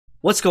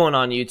What's going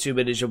on YouTube?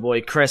 It is your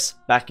boy Chris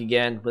back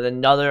again with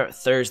another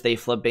Thursday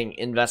flipping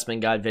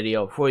investment guide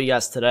video for you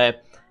guys today.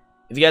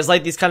 If you guys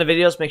like these kind of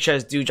videos, make sure you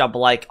guys do drop a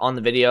like on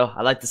the video.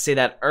 I like to say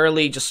that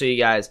early just so you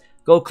guys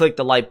go click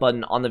the like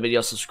button on the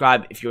video,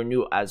 subscribe if you're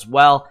new as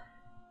well.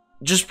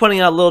 Just putting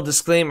out a little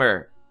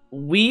disclaimer,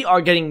 we are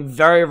getting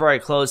very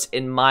close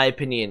in my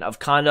opinion of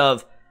kind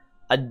of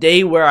a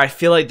day where I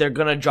feel like they're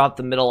going to drop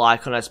the middle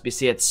icon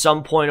SBC at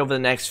some point over the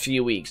next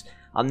few weeks.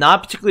 I'm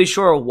not particularly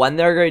sure when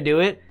they're going to do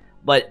it.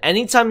 But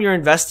anytime you're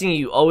investing,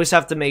 you always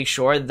have to make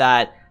sure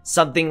that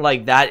something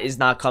like that is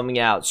not coming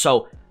out.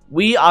 So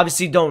we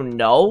obviously don't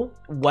know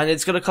when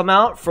it's going to come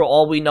out. For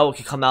all we know, it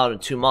could come out in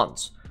 2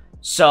 months.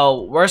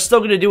 So we're still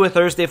going to do a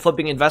Thursday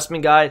flipping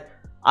investment guide.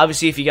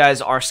 Obviously, if you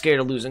guys are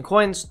scared of losing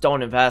coins,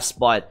 don't invest.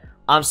 But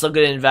I'm still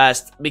going to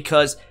invest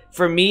because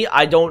for me,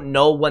 I don't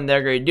know when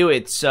they're going to do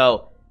it.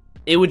 So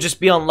it would just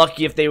be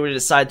unlucky if they were to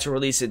decide to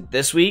release it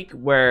this week,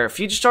 where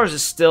Future Stars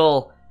is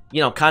still,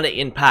 you know, kind of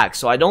in pack.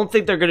 So I don't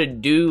think they're going to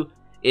do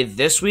it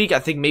this week. I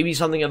think maybe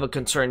something of a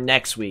concern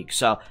next week.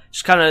 So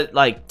just kind of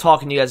like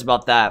talking to you guys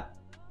about that.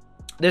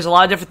 There's a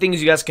lot of different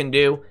things you guys can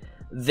do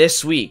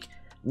this week.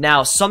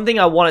 Now, something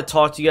I want to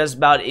talk to you guys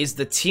about is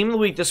the team of the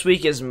week this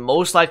week is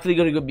most likely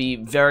going to be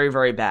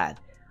very bad.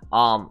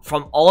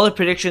 From all the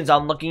predictions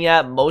I'm looking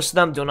at, most of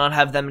them do not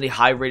have that many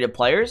high-rated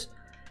players.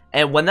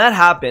 And when that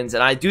happens,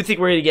 and I do think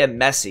we're going to get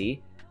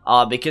messy,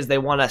 because they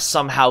want to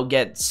somehow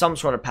get some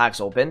sort of packs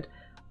opened,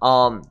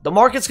 the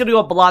market's going to go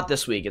up a lot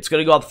this week. It's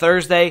going to go up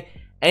Thursday,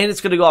 and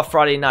it's going to go up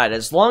Friday night.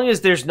 As long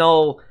as there's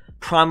no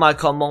prime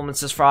icon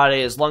moments this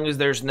Friday, as long as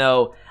there's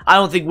no, I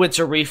don't think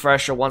Winter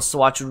Refresh or Wants to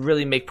Watch would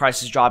really make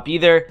prices drop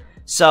either.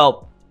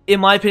 So,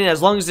 in my opinion,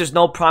 as long as there's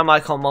no prime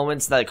icon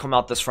moments that come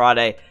out this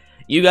Friday,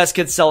 you guys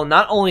could sell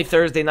not only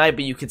Thursday night,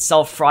 but you could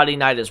sell Friday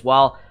night as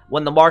well.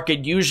 When the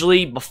market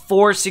usually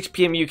before 6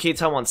 p.m. UK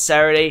time on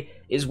Saturday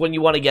is when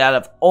you want to get out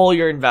of all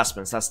your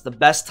investments. That's the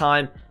best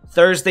time.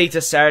 Thursday to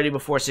Saturday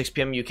before 6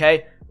 p.m.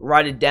 UK.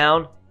 Write it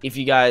down if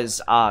you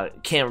guys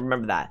can't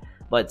remember that.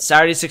 But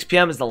Saturday 6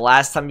 p.m. is the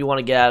last time you want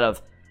to get out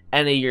of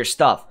any of your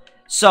stuff.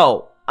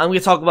 So, I'm going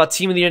to talk about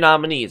Team of the Year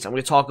nominees. I'm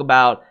going to talk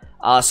about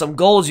some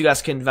goals you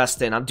guys can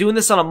invest in. I'm doing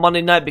this on a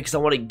Monday night because I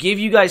want to give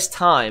you guys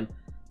time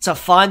to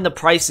find the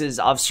prices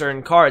of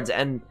certain cards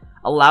and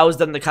allows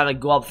them to kind of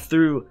go up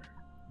through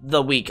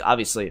the week,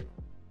 obviously.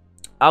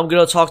 I'm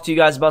going to talk to you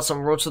guys about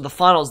some roads to the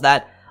finals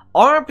that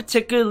aren't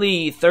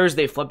particularly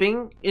Thursday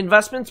flipping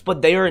investments,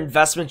 but they are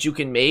investments you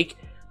can make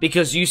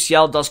because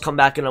UCL does come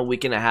back in a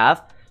week and a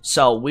half.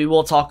 So we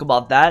will talk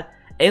about that.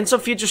 And some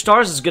Future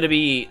Stars is going to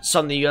be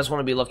something you guys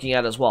want to be looking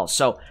at as well.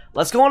 So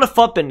let's go on to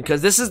Fuppin,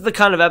 because this is the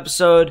kind of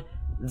episode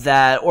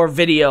that, or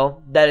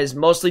video, that is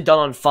mostly done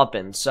on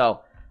Fuppin.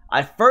 So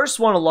I first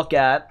want to look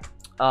at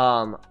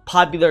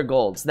popular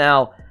golds.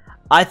 Now,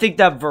 I think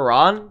that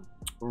Varane,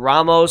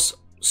 Ramos,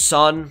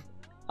 Son,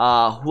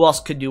 who else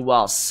could do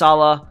well?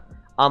 Salah.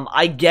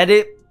 I get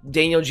it.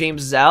 Daniel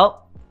James is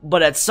out.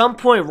 But at some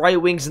point, right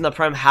wings in the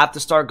Prem have to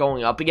start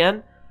going up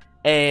again.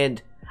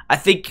 And I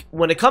think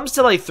when it comes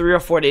to like 3 or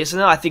 4 days from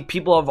now, I think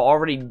people have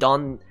already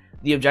done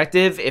the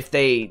objective if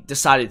they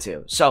decided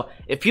to. So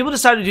if people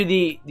decided to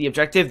do the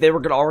objective, they were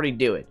going to already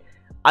do it.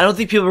 I don't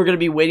think people are going to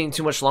be waiting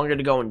too much longer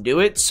to go and do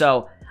it.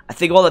 So I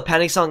think all the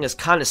panic selling has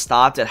kind of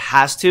stopped. It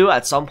has to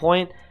at some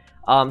point.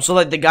 So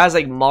like the guys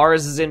like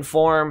Mars is in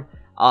form,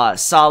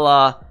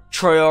 Salah,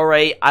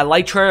 Traore. I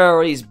like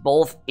Traore's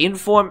both in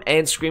form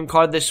and scream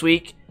card this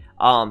week.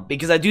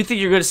 Because I do think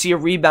you're going to see a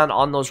rebound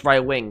on those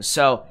right wings.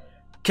 So,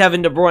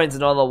 Kevin De Bruyne's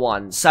another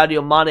one.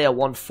 Sadio Mane at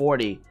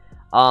 140.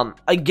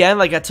 Again,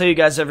 like I tell you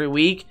guys every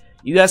week,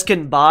 you guys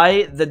can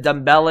buy the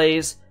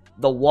Dembeles,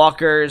 the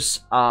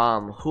Walkers.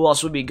 Who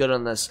else would be good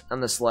on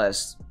this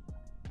list?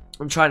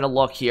 I'm trying to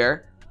look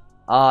here.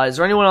 Is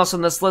there anyone else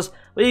on this list?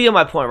 Well, you get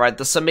my point, right?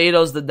 The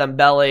Semedos, the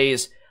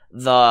Dembeles,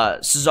 the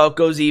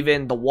Sissokos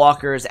even, the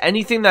Walkers.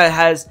 Anything that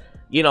has,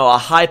 you know, a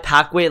high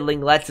pack weight,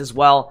 Linglets as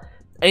well.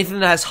 Anything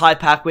that has high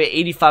pack weight,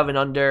 85 and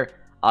under,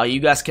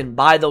 you guys can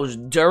buy those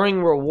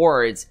during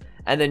rewards,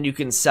 and then you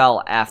can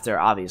sell after,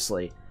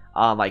 obviously.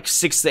 Like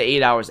 6 to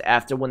 8 hours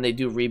after when they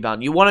do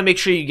rebound. You want to make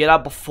sure you get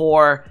out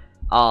before,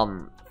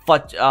 not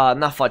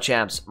FUT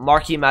champs,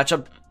 marquee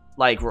matchup,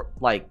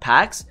 like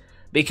packs,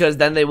 because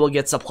then they will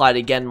get supplied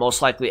again,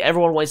 most likely.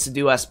 Everyone wants to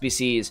do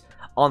SBCs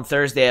on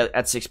Thursday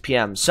at 6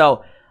 p.m.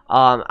 So,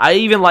 I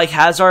even like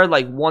Hazard,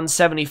 like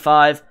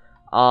 175,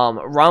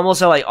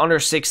 Ramos at like under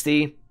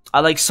 60. I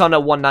like Son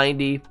at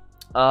 190.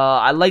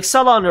 I like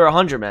Salah under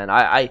 100,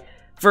 man.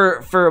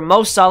 For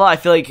most Salah, I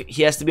feel like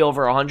he has to be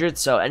over 100,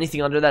 so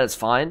anything under that is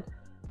fine.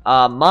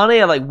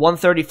 Mane at like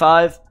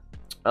 135.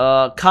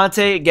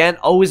 Conte, again,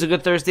 always a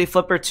good Thursday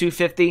flipper,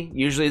 250.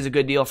 Usually is a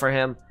good deal for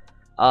him.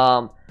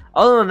 Other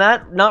than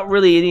that, not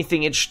really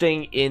anything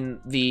interesting in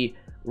the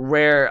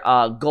rare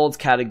gold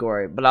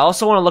category. But I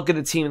also want to look at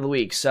the team of the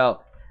week.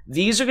 So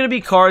these are going to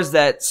be cards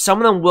that some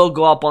of them will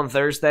go up on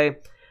Thursday.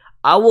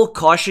 I will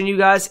caution you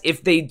guys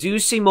if they do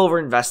seem over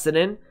invested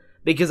in,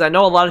 because I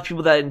know a lot of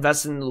people that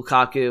invested in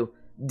Lukaku,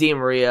 Di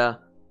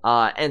Maria,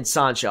 and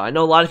Sancho. I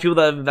know a lot of people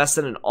that have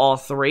invested in all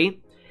three.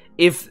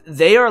 If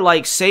they are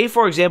like, say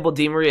for example,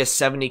 Di Maria is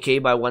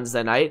 70k by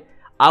Wednesday night,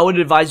 I would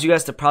advise you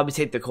guys to probably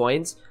take the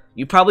coins.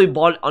 You probably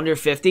bought under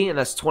 50, and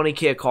that's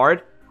 20k a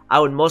card. I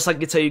would most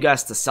likely tell you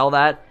guys to sell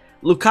that.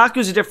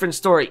 Lukaku's a different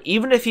story.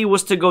 Even if he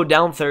was to go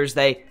down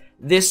Thursday,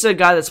 this is a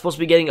guy that's supposed to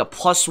be getting a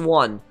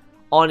 +1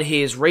 on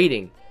his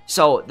rating.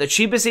 So the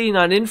cheapest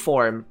 89 in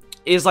for him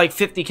is like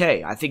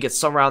 50k. I think it's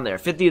somewhere around there,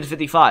 50 to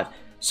 55.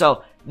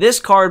 So this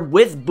card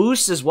with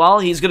boosts as well,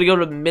 he's going to go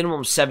to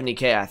minimum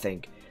 70k, I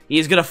think.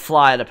 He's going to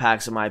fly out of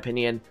packs, in my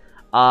opinion.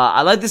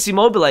 I like this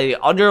Immobile.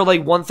 Under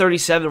like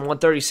 137,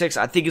 136,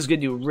 I think is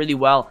going to do really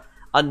well.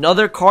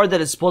 Another card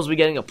that is supposed to be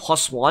getting a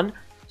 +1.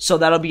 So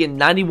that'll be a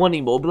 91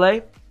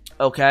 Immobile.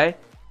 Okay.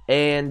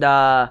 And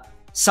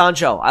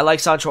Sancho. I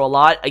like Sancho a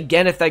lot.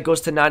 Again, if that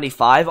goes to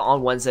 95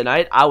 on Wednesday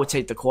night, I would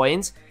take the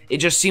coins. It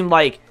just seemed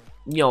like,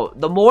 you know,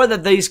 the more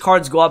that these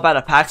cards go up out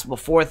of packs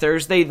before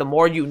Thursday, the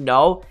more you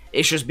know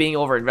it's just being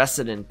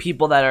overinvested in.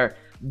 People that are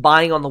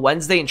buying on the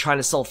Wednesday and trying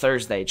to sell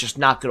Thursday, it's just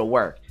not going to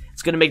work.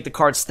 It's going to make the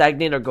card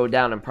stagnate or go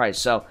down in price.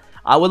 So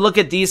I would look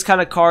at these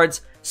kind of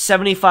cards,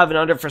 75 and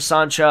under for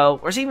Sancho,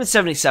 or even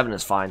 77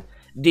 is fine.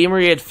 Di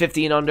Maria at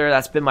 50 and under,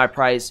 that's been my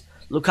price.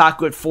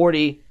 Lukaku at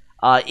 40.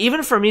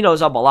 Even Firmino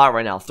is up a lot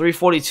right now.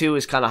 342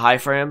 is kind of high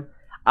for him.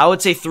 I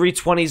would say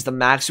 320 is the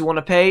max you want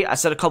to pay. I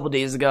said a couple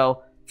days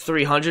ago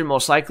 300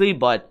 most likely,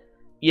 but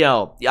you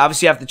know,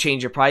 obviously you have to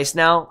change your price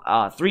now.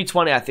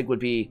 320 I think would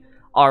be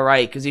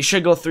alright, because he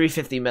should go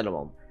 350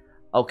 minimum.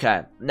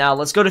 Okay, now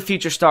let's go to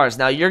future stars.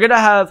 Now you're going to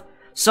have,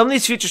 some of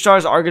these future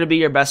stars are going to be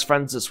your best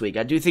friends this week.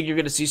 I do think you're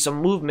going to see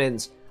some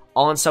movements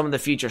on some of the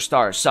future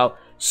stars. So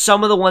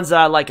some of the ones that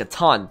I like a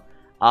ton,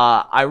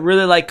 I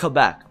really like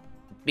Quebec.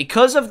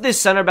 Because of the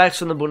center backs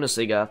from the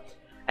Bundesliga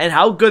and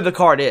how good the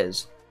card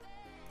is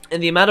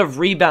and the amount of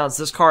rebounds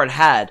this card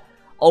had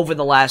over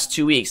the last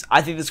 2 weeks,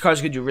 I think this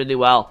card's going to do really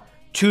well.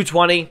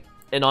 220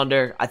 and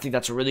under, I think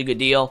that's a really good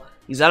deal.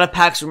 He's out of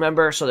packs,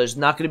 remember, so there's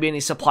not going to be any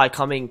supply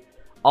coming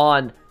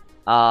on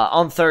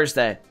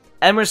Thursday.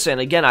 Emerson,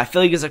 again, I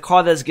feel like is a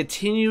card that has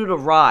continued to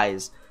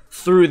rise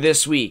through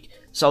this week.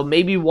 So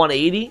maybe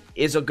 180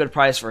 is a good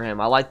price for him.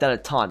 I like that a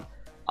ton.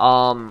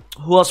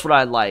 Who else would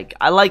I like?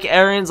 I like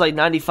Aaron's like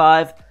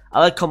 95. I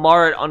like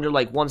Kamara at under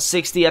like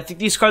 160. I think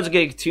these cards are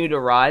going to continue to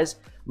rise,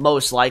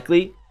 most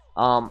likely.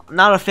 I'm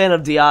not a fan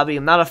of Diaby.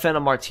 I'm not a fan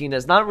of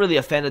Martinez. Not really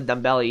a fan of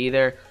Dembele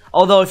either.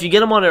 Although if you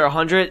get him under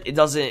 100,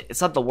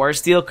 it's not the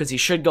worst deal, because he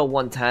should go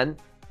 110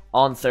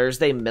 on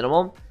Thursday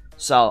minimum.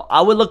 So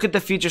I would look at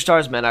the future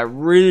stars, man. I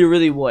really,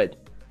 really would.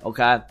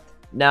 Okay.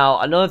 Now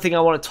another thing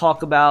I want to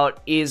talk about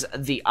is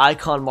the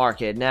icon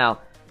market. Now,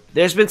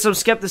 there's been some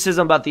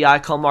skepticism about the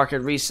icon market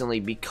recently,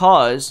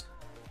 because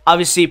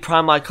obviously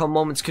prime icon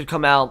moments could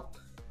come out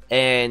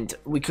and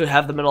we could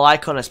have the middle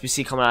icon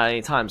SBC come out at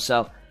any time.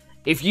 So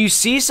if you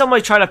see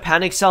somebody try to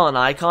panic sell an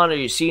icon, or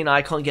you see an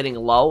icon getting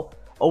low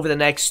over the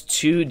next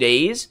 2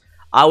 days,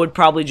 I would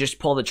probably just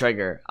pull the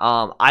trigger.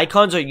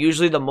 Icons are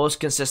usually the most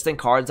consistent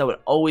cards that would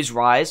always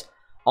rise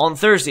on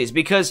Thursdays,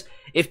 because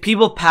if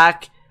people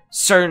pack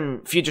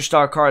certain future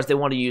star cards they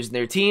want to use in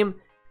their team,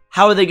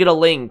 how are they going to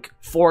link,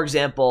 for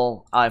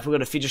example, if we go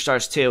to Future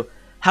Stars 2,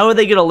 how are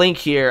they going to link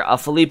here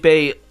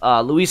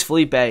Luis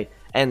Felipe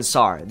and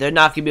Sar? They're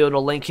not going to be able to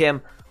link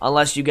him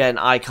unless you get an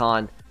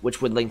icon,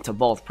 which would link to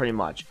both pretty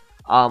much.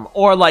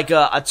 Or like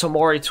a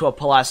Tomori to a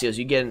Palacios,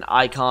 you get an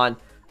icon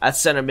at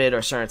center mid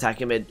or center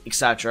attacking mid,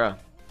 etc.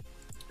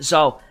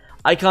 So,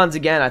 icons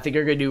again, I think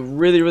are going to do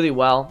really, really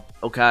well,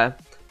 okay?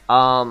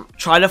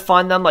 Try to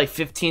find them like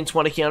 15,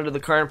 20k under the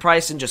current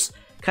price and just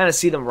kind of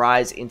see them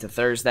rise into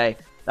Thursday.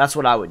 That's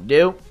what I would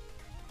do.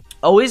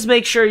 Always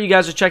make sure you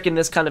guys are checking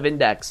this kind of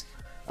index.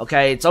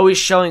 Okay, it's always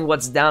showing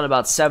what's down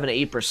about 7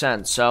 to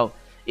 8%. So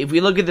if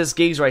we look at this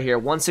gigs right here,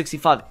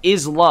 165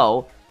 is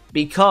low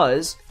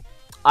because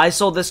I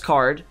sold this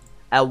card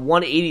at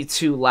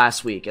 182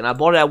 last week and I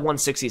bought it at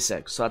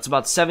 166. So that's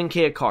about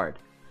 7k a card.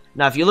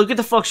 Now if you look at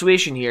the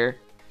fluctuation here,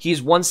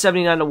 he's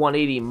 179 to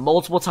 180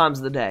 multiple times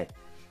of the day,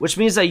 which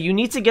means that you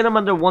need to get him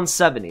under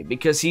 170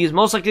 because he's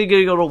most likely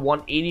going to go to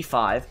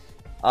 185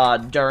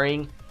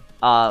 during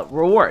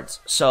rewards.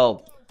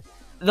 So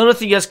another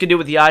thing you guys can do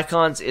with the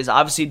icons is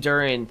obviously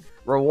during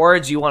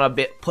rewards you want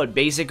to put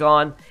basic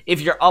on.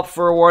 If you're up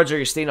for rewards or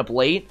you're staying up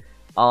late,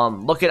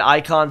 look at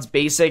icons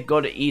basic,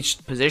 go to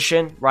each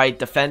position, right?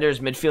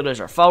 Defenders, midfielders,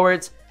 or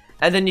forwards,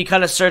 and then you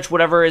kind of search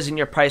whatever is in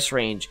your price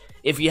range.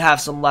 If you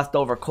have some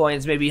leftover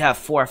coins, maybe you have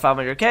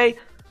 400 or 500k,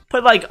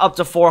 put like up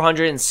to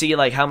 400 and see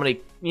like how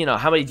many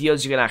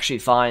deals you can actually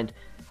find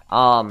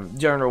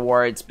during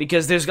rewards,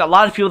 because there's a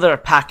lot of people that are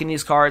packing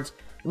these cards.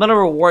 The amount of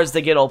rewards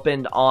that get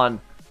opened on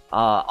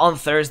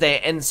Thursday.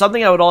 And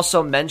something I would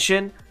also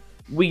mention,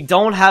 we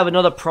don't have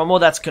another promo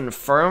that's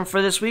confirmed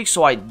for this week,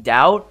 so I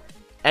doubt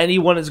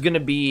anyone's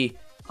gonna be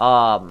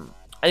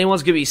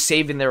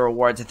saving their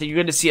rewards. I think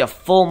you're gonna see a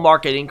full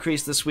market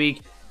increase this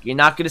week. You're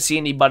not gonna see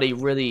anybody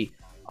really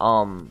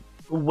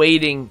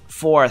waiting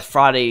for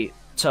Friday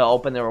to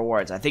open their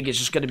rewards. I think it's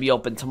just gonna be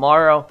open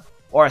tomorrow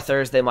or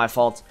Thursday, my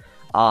fault.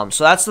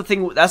 So that's the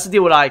thing. That's the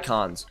deal with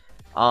icons.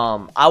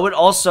 I would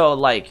also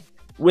like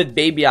with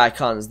baby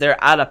icons.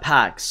 They're out of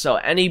packs. So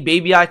any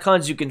baby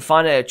icons you can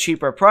find at a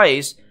cheaper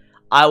price,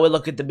 I would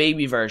look at the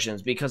baby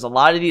versions because a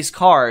lot of these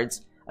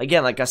cards,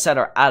 again, like I said,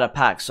 are out of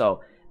packs.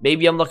 So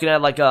maybe I'm looking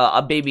at like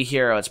a baby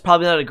hero. It's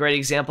probably not a great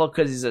example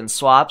because he's in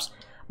swaps.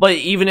 But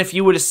even if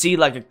you were to see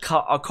like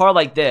a card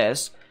like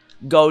this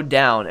go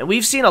down, and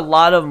we've seen a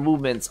lot of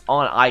movements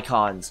on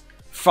icons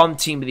from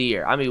Team of the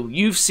Year. I mean,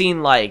 you've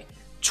seen like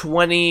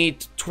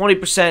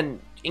 20%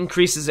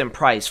 increases in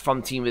price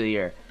from Team of the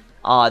Year.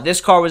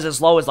 This card was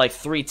as low as like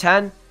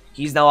 310.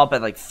 He's now up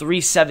at like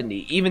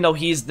 370. Even though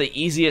he's the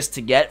easiest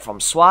to get from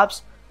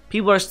swaps,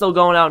 people are still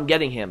going out and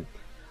getting him.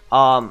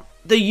 The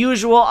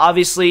usual,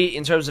 obviously,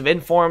 in terms of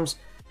informs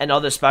and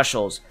other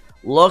specials.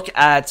 Look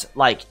at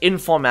like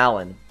Inform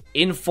Allen,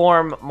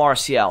 Inform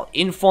Martial,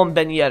 Inform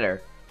Ben Yedder,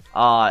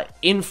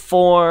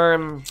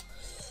 Inform...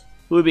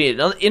 who would be it?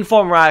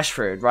 Inform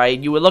Rashford, right?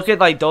 You would look at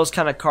like those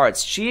kind of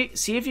cards. See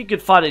if you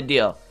could find a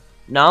deal.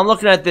 Now I'm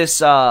looking at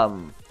this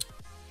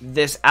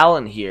this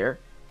Allen here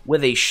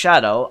with a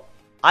shadow.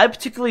 I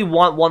particularly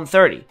want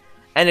 130.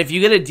 And if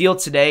you get a deal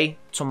today,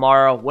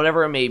 tomorrow,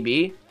 whatever it may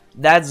be,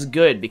 that's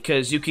good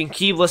because you can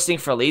keep listing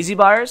for lazy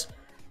buyers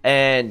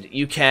and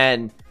you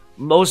can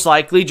most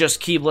likely just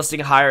keep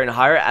listing higher and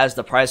higher as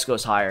the price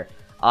goes higher.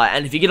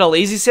 And if you get a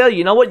lazy sale,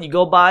 you know what? You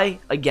go buy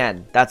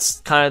again. That's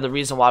kind of the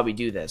reason why we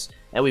do this.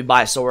 And we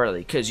buy so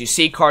early because you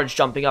see cards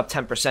jumping up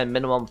 10%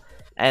 minimum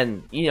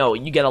and, you know,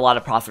 you get a lot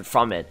of profit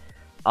from it.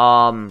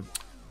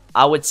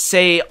 I would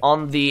say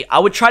I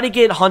would try to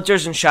get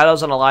hunters and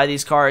shadows on a lot of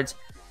these cards.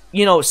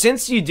 You know,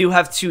 since you do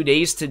have 2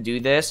 days to do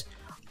this,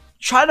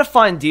 try to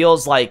find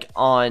deals like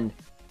on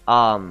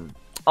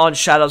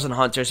shadows and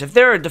hunters. If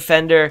they're a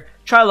defender,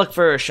 try to look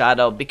for a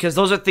shadow because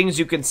those are things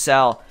you can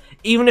sell.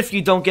 Even if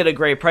you don't get a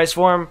great price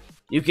for them,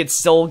 you could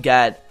still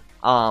get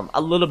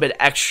a little bit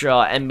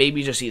extra and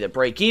maybe just either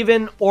break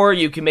even or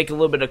you can make a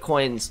little bit of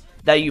coins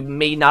that you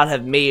may not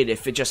have made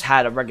if it just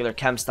had a regular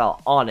chem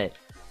style on it.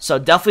 So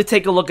definitely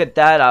take a look at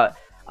that.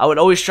 I would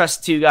always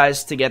trust you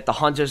guys to get the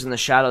hunters and the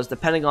shadows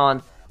depending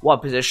on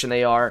what position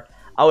they are.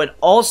 I would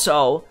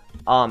also,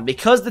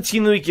 because the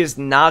Team of the Week is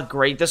not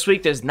great this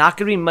week, there's not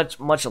going to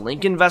be much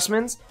link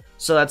investments.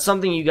 So that's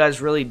something you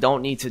guys really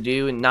don't need to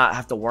do and not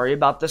have to worry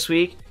about this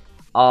week.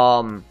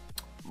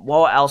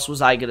 What else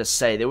was I going to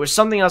say? There was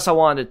something else I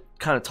wanted to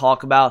kind of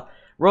talk about.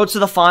 Road to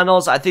the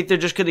finals, I think they're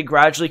just going to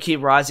gradually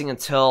keep rising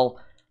until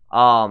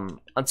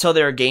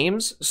there are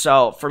games.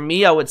 So for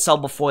me, I would sell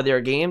before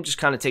their game, just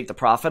kind of take the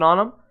profit on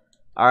them.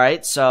 All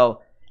right,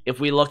 so if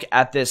we look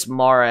at this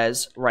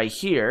Mahrez right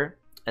here,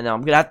 and then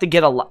I'm gonna have to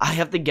get I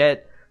have to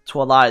get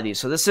to a lot of these.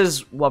 So this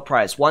is what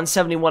price?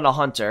 171 a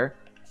hunter.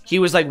 He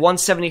was like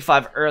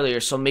 175 earlier,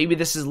 so maybe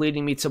this is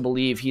leading me to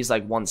believe he's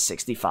like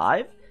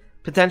 165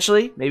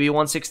 potentially. Maybe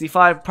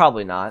 165,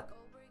 probably not.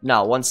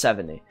 No,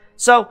 170.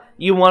 So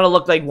you want to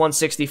look like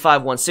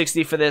 165,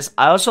 160 for this.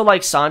 I also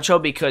like Sancho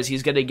because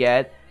he's gonna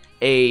get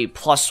a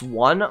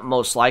 +1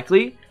 most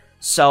likely.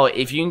 So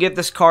if you can get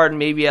this card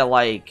maybe at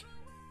like,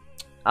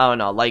 I don't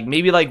know, like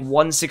maybe like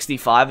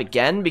 165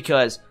 again,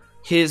 because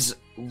his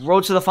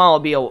road to the final will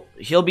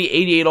be he'll be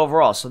 88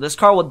 overall. So this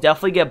card will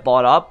definitely get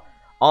bought up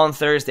on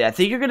Thursday. I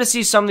think you're gonna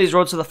see some of these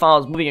roads to the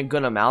finals moving a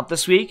good amount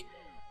this week,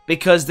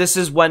 because this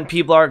is when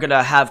people are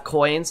gonna have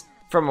coins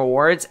from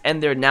rewards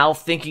and they're now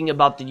thinking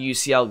about the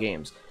UCL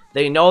games.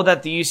 They know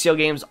that the UCL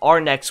games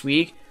are next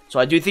week, so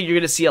I do think you're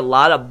gonna see a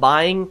lot of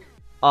buying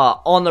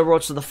on the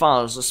road to the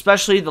finals,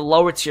 especially the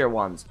lower tier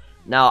ones.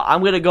 Now,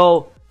 I'm going to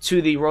go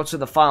to the road to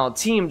the final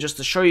team just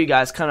to show you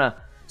guys kind of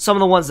some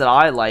of the ones that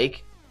I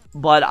like,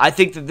 but I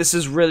think that this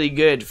is really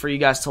good for you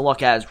guys to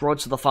look at as road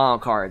to the final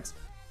cards.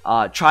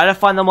 Try to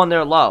find them on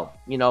their low,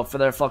 you know, for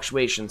their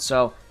fluctuation.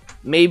 So,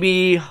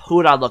 maybe, who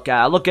would I look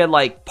at? I look at,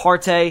 like,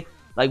 Partey,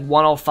 like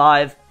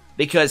 105,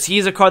 because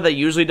he's a card that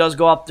usually does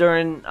go up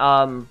during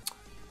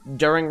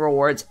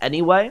rewards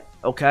anyway,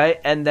 okay?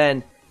 And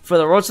then, for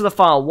the road to the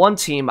final one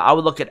team, I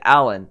would look at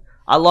Allen.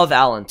 I love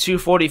Allen.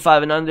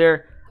 245 and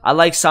under. I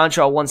like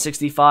Sancho at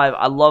 165.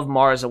 I love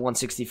Mars at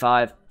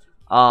 165.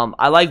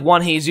 I like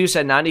Juan Jesus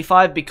at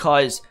 95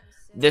 because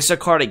this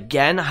card,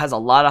 again, has a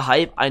lot of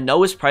hype. I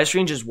know his price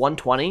range is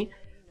 120,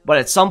 but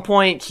at some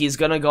point, he's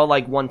going to go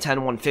like 110,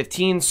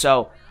 115.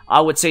 So, I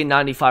would say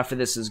 95 for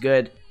this is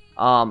good.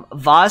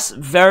 Voss,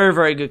 very,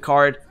 very good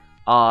card.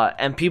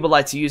 And people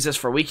like to use this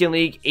for Weekend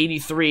League.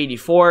 83,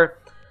 84.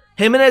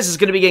 Jimenez is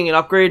going to be getting an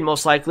upgrade,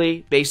 most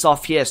likely, based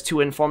off he has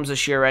 2 informs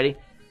this year already.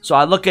 So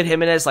I look at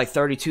Jimenez like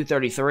 32,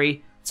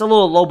 33. It's a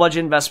little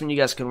low-budget investment you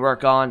guys can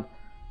work on.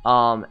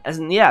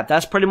 And yeah,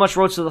 that's pretty much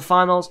road to the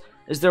finals.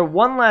 Is there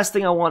one last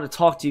thing I want to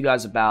talk to you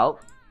guys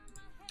about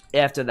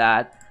after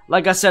that?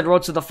 Like I said,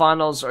 road to the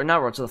finals, or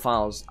not road to the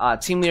finals,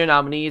 team leader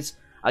nominees.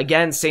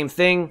 Again, same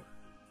thing.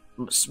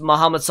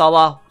 Mohamed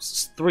Salah,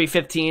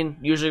 315,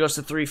 usually goes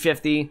to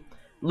 350.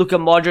 Luka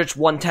Modric,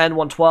 110,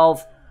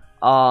 112.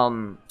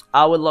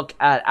 I would look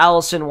at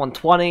Alisson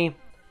 120.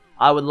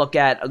 I would look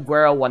at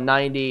Aguero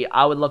 190.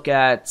 I would look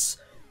at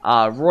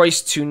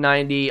Royce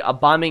 290, a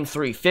bombing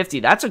 350.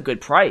 That's a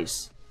good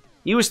price.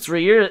 He was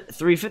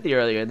 350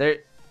 earlier. There.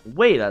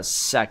 Wait a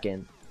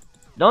second.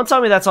 Don't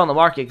tell me that's on the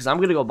market, because I'm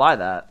gonna go buy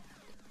that.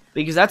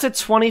 Because that's a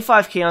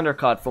 25k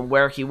undercut from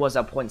where he was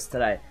at points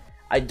today.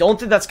 I don't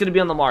think that's gonna be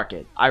on the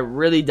market. I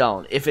really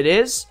don't. If it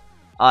is,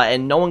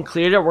 and no one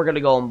cleared it, we're gonna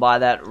go and buy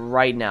that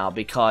right now,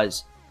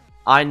 because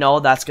I know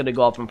that's gonna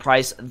go up in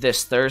price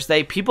this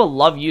Thursday. People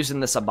love using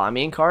this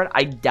Aubameyang card.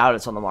 I doubt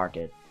it's on the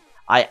market.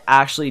 I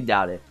actually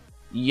doubt it.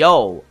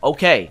 Yo,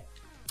 okay.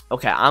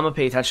 Okay, I'm gonna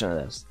pay attention to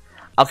this.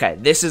 Okay,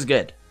 this is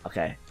good.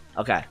 Okay.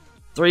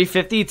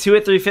 350, 2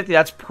 at 350,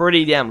 that's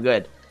pretty damn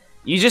good.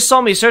 You just saw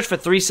me search for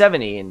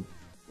 370, and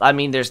I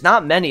mean, there's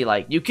not many.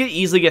 Like, you could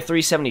easily get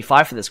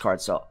 375 for this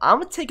card, so I'm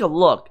gonna take a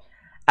look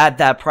at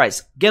that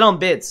price. Get on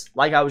bids,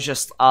 like I was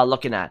just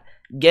looking at.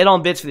 Get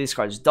on bids for these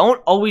cards.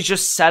 Don't always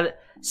just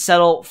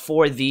settle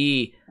for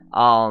the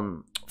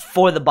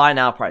buy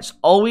now price.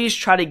 Always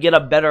try to get a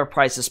better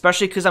price,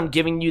 especially because I'm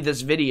giving you this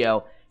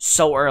video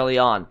so early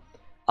on.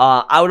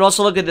 I would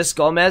also look at this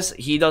Gomez.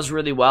 He does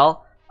really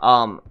well.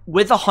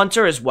 With a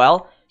Hunter as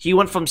well, he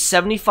went from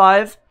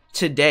 75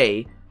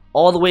 today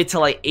all the way to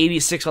like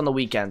 86 on the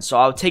weekend. So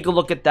I'll take a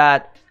look at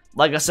that.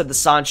 Like I said, the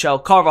Sancho,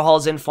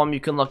 Carvajal's inform you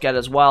can look at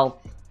as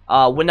well.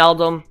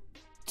 Wijnaldum,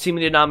 team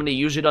of the nominee,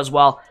 usually does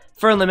well.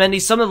 Ferland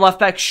Mendy, some of the left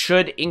backs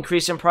should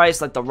increase in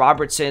price, like the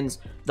Robertsons,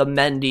 the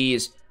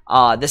Mendys,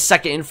 the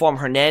second inform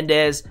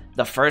Hernandez,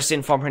 the first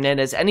inform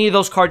Hernandez. Any of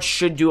those cards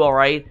should do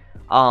alright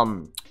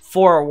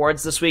for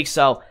awards this week.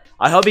 So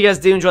I hope you guys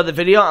do enjoy the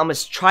video. I'm going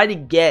to try to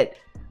get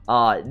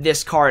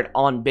this card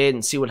on bid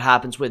and see what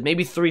happens with.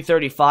 Maybe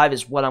 335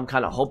 is what I'm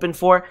kind of hoping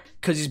for,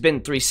 because he's been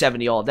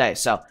 370 all day.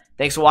 So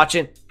thanks for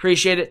watching.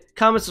 Appreciate it.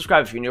 Comment,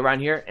 subscribe if you're new around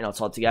here, and I'll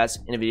talk to you guys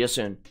in a video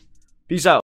soon. Peace out.